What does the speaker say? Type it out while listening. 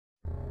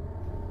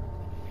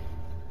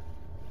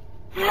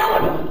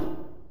Howdy,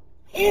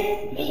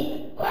 it's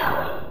me,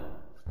 Flowey.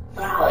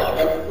 Flowey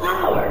the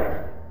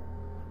flower.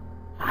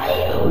 I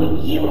owe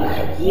you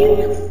a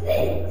huge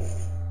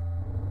thanks.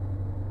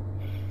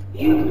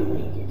 You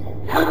deleted a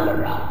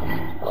number on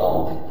that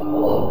old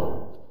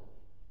phone.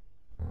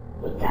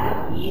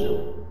 Without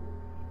you,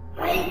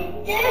 I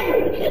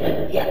never could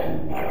have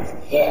gotten past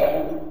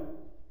him.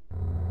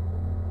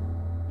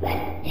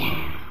 But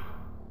now,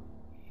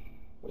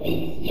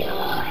 with your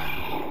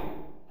help,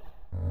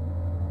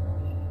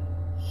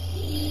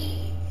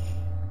 he's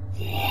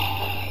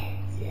dead.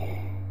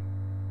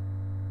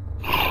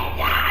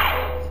 And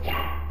I've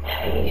got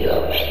the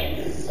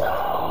human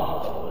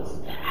souls.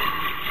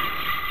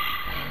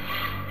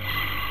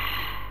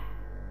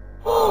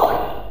 Boy,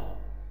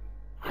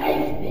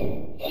 I've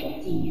been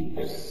empty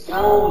for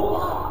so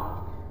long.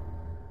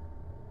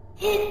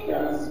 It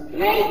feels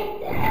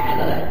great to have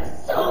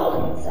a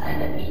soul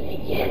inside of me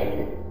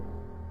again.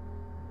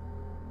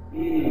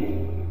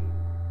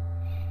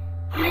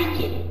 I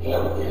can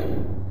feel them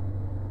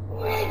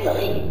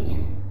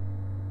wriggling.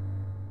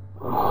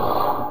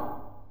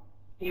 Oh,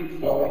 you're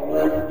feeling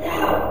left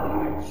out,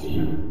 aren't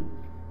you?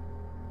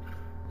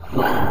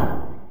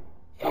 Well,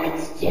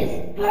 that's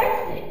just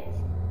perfect.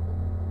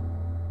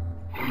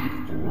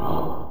 After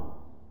all,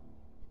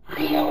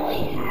 I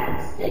only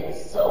have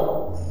 6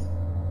 souls.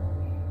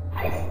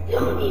 I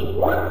still need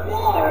 1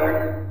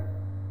 more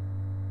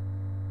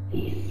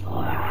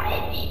before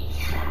I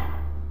become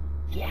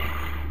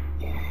God.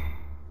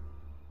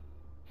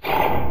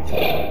 And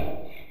then,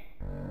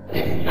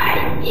 with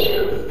my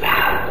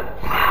newfound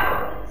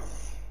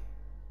powers,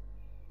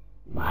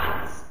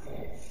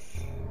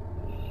 monsters,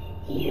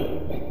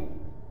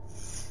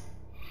 humans,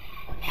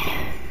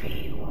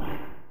 everyone,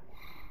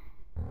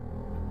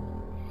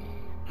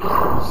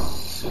 I'll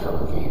show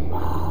them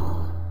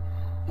all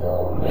the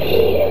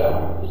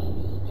real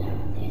meaning of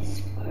this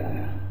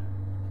world.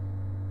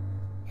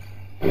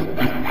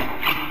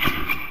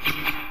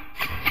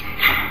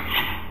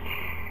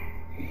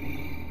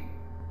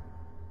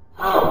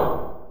 Oh,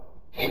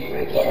 and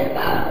forget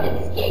about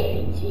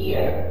escaping to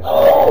your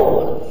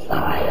old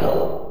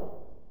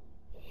file.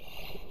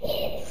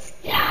 It's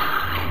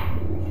gone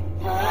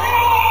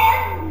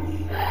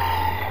forever.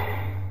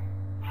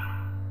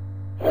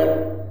 But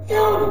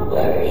don't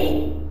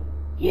worry,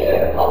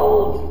 your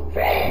old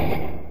friend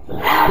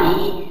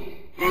Flowey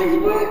has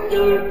worked a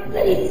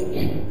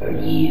replacement for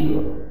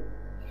you.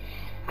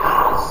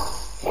 I'll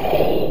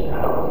save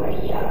over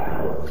your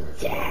own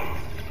death,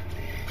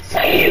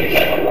 so you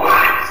can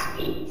watch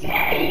me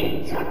tear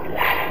you to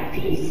bloody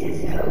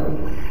pieces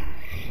over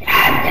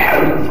and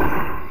over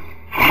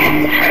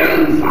and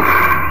over.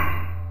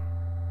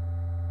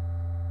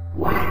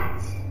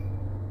 What?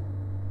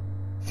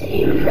 Do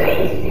you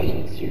really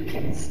think you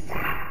can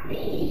stop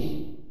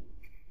me?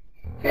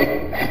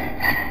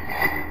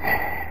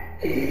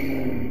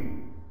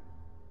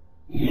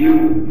 You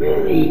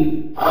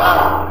really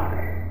are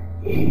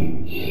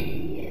an idiot.